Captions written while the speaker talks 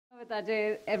With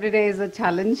Ajay, every day is a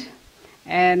challenge,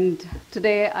 and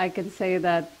today I can say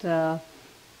that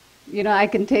I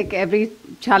can take every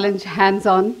challenge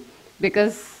hands-on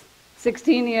because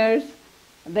 16 years,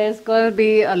 there's going to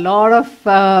be a lot of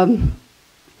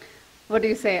what do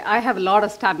you say? I have a lot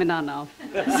of stamina now.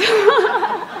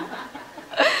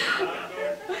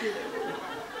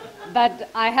 But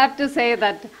I have to say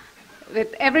that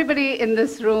with everybody in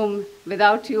this room,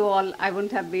 without you all, I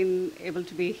wouldn't have been able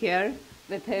to be here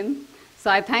with him. So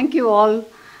I thank you all,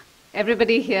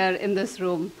 everybody here in this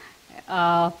room,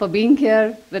 for being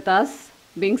here with us,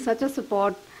 being such a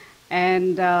support,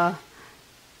 and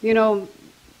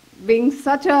being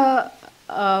such a,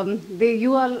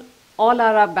 you all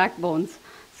are our backbones.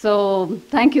 So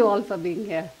thank you all for being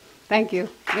here. Thank you.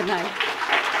 Good night.